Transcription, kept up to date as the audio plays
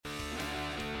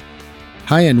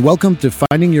Hi, and welcome to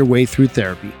Finding Your Way Through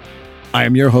Therapy. I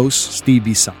am your host, Steve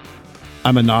Bisson.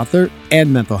 I'm an author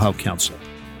and mental health counselor.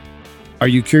 Are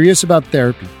you curious about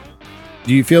therapy?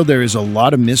 Do you feel there is a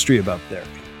lot of mystery about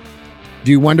therapy?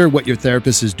 Do you wonder what your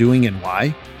therapist is doing and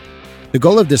why? The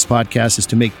goal of this podcast is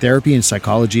to make therapy and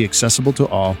psychology accessible to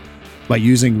all by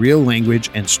using real language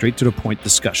and straight-to-the-point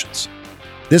discussions.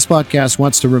 This podcast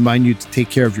wants to remind you to take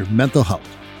care of your mental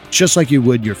health, just like you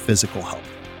would your physical health.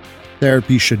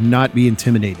 Therapy should not be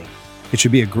intimidating. It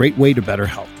should be a great way to better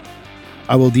health.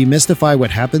 I will demystify what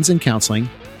happens in counseling,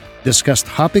 discuss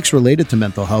topics related to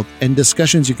mental health, and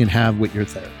discussions you can have with your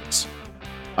therapist.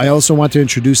 I also want to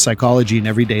introduce psychology in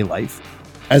everyday life,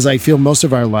 as I feel most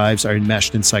of our lives are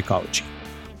enmeshed in psychology.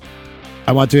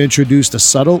 I want to introduce the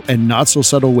subtle and not so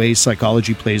subtle ways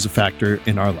psychology plays a factor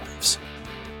in our lives.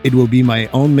 It will be my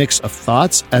own mix of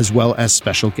thoughts as well as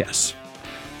special guests.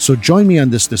 So join me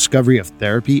on this discovery of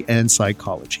therapy and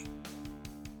psychology.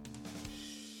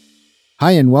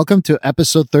 Hi, and welcome to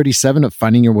episode 37 of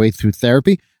Finding Your Way Through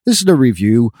Therapy. This is the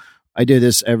review. I do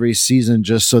this every season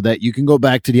just so that you can go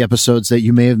back to the episodes that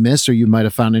you may have missed or you might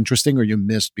have found interesting or you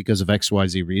missed because of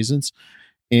XYZ reasons.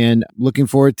 And looking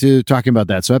forward to talking about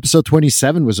that. So episode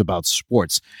 27 was about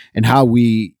sports and how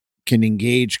we can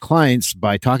engage clients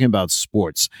by talking about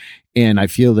sports. And I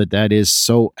feel that that is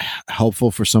so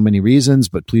helpful for so many reasons,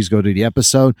 but please go to the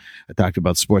episode. I talked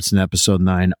about sports in episode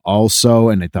 9 also,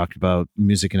 and I talked about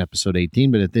music in episode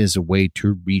 18, but it is a way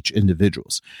to reach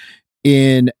individuals.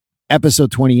 In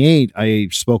episode 28, I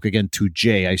spoke again to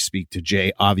Jay. I speak to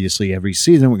Jay obviously every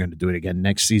season. We're going to do it again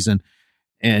next season.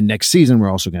 And next season,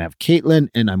 we're also going to have Caitlin,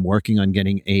 and I'm working on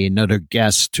getting another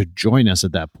guest to join us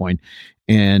at that point.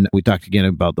 And we talked again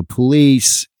about the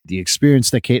police, the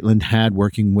experience that Caitlin had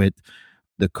working with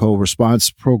the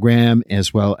co-response program,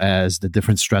 as well as the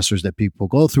different stressors that people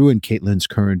go through in Caitlin's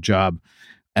current job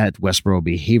at Westboro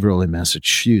Behavioral in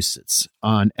Massachusetts.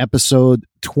 On episode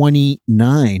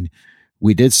 29,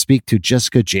 we did speak to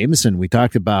Jessica Jameson. We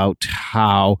talked about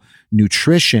how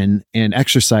nutrition and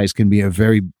exercise can be a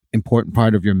very important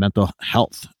part of your mental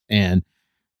health. And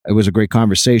it was a great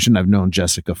conversation. I've known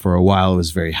Jessica for a while. It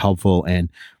was very helpful. And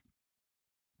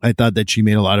I thought that she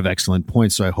made a lot of excellent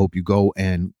points. So I hope you go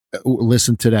and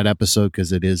listen to that episode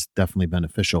because it is definitely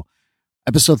beneficial.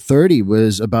 Episode 30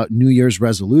 was about New Year's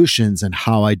resolutions and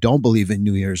how I don't believe in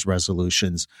New Year's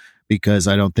resolutions because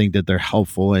I don't think that they're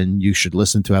helpful. And you should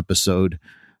listen to episode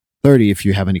 30 if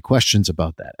you have any questions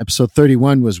about that. Episode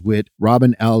 31 was with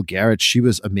Robin L. Garrett. She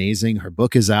was amazing. Her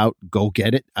book is out. Go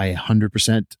get it. I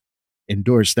 100%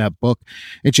 endorse that book.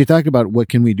 And she talked about what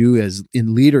can we do as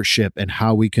in leadership and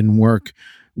how we can work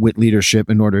with leadership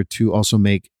in order to also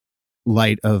make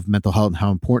light of mental health and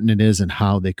how important it is and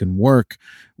how they can work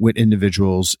with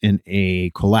individuals in a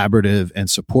collaborative and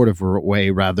supportive way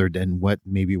rather than what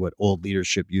old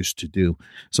leadership used to do.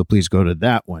 So please go to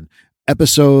that one.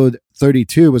 Episode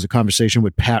 32 was a conversation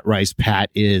with Pat Rice. Pat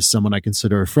is someone I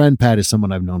consider a friend. Pat is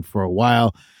someone I've known for a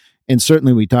while. And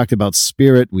certainly we talked about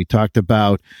spirit. We talked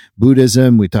about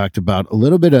Buddhism. We talked about a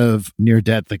little bit of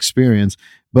near-death experience.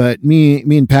 But me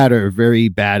and Pat are very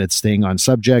bad at staying on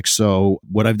subject. So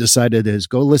what I've decided is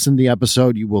go listen to the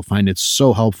episode. You will find it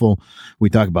so helpful. We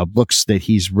talk about books that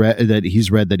he's read that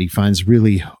he finds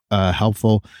really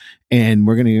helpful. And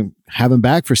we're going to have him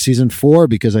back for season 4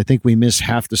 because I think we missed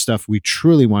half the stuff we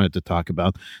truly wanted to talk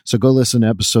about. So go listen to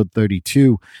episode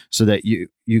 32 so that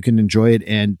you can enjoy it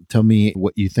and tell me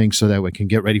what you think so that we can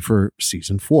get ready for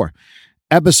season 4.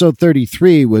 Episode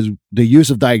 33 was the use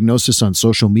of diagnosis on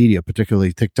social media,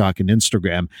 particularly TikTok and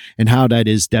Instagram, and how that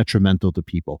is detrimental to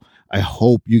people. I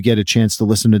hope you get a chance to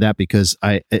listen to that because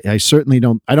I certainly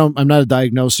I'm not a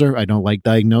diagnoser. I don't like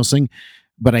diagnosing,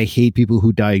 but I hate people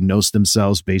who diagnose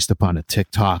themselves based upon a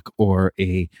TikTok or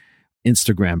a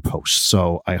Instagram post.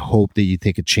 So I hope that you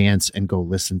take a chance and go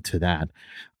listen to that.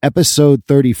 Episode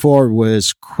 34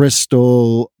 was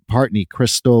Crystal Partney.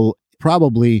 Crystal,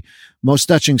 probably most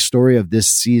touching story of this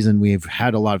season. We've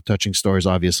had a lot of touching stories,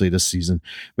 obviously, this season,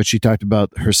 but she talked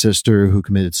about her sister who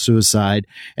committed suicide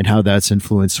and how that's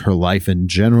influenced her life in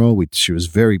general. She was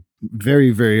very,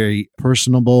 very, very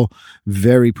personable,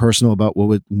 very personal about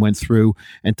what went through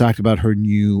and talked about her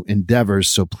new endeavors.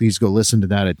 So please go listen to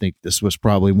that. I think this was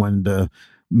probably one of the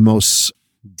most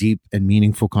deep and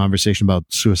meaningful conversation about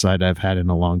suicide I've had in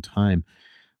a long time.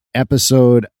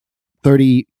 Episode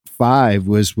 35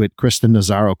 was with Kristen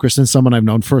Nazaro. Kristen's someone I've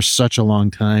known for such a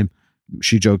long time.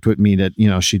 She joked with me that,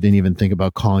 she didn't even think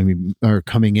about calling me or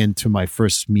coming into my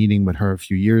first meeting with her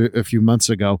a few months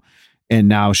ago. And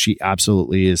now she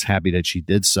absolutely is happy that she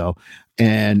did so.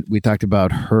 And we talked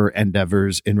about her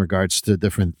endeavors in regards to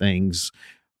different things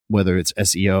whether it's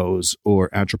SEOs or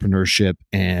entrepreneurship.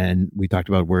 And we talked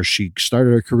about where she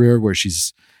started her career, where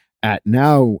she's at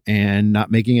now, and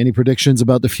not making any predictions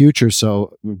about the future.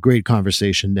 So great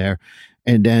conversation there.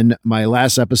 And then my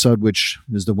last episode, which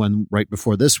is the one right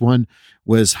before this one,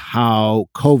 was how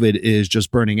COVID is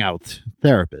just burning out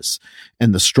therapists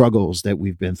and the struggles that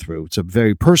we've been through. It's a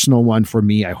very personal one for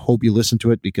me. I hope you listen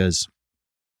to it because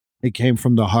it came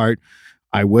from the heart.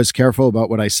 I was careful about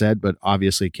what I said, but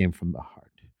obviously it came from the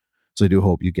heart. So I do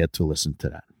hope you get to listen to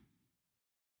that.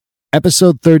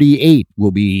 Episode 38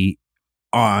 will be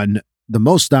on the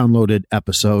most downloaded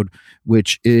episode,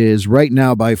 which is right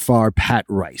now by far Pat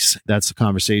Rice. That's the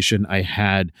conversation I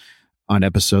had on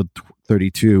episode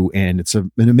 32, and it's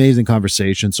an amazing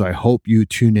conversation. So I hope you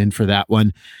tune in for that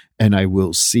one, and I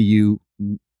will see you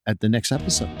at the next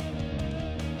episode.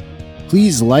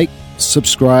 Please like,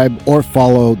 subscribe, or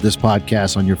follow this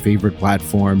podcast on your favorite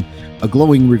platform. A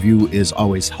glowing review is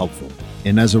always helpful.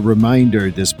 And as a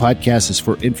reminder, this podcast is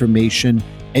for information,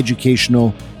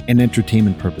 educational, and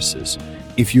entertainment purposes.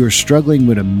 If you are struggling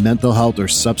with a mental health or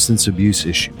substance abuse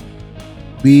issue,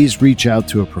 please reach out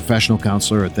to a professional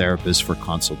counselor or therapist for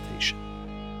consultation.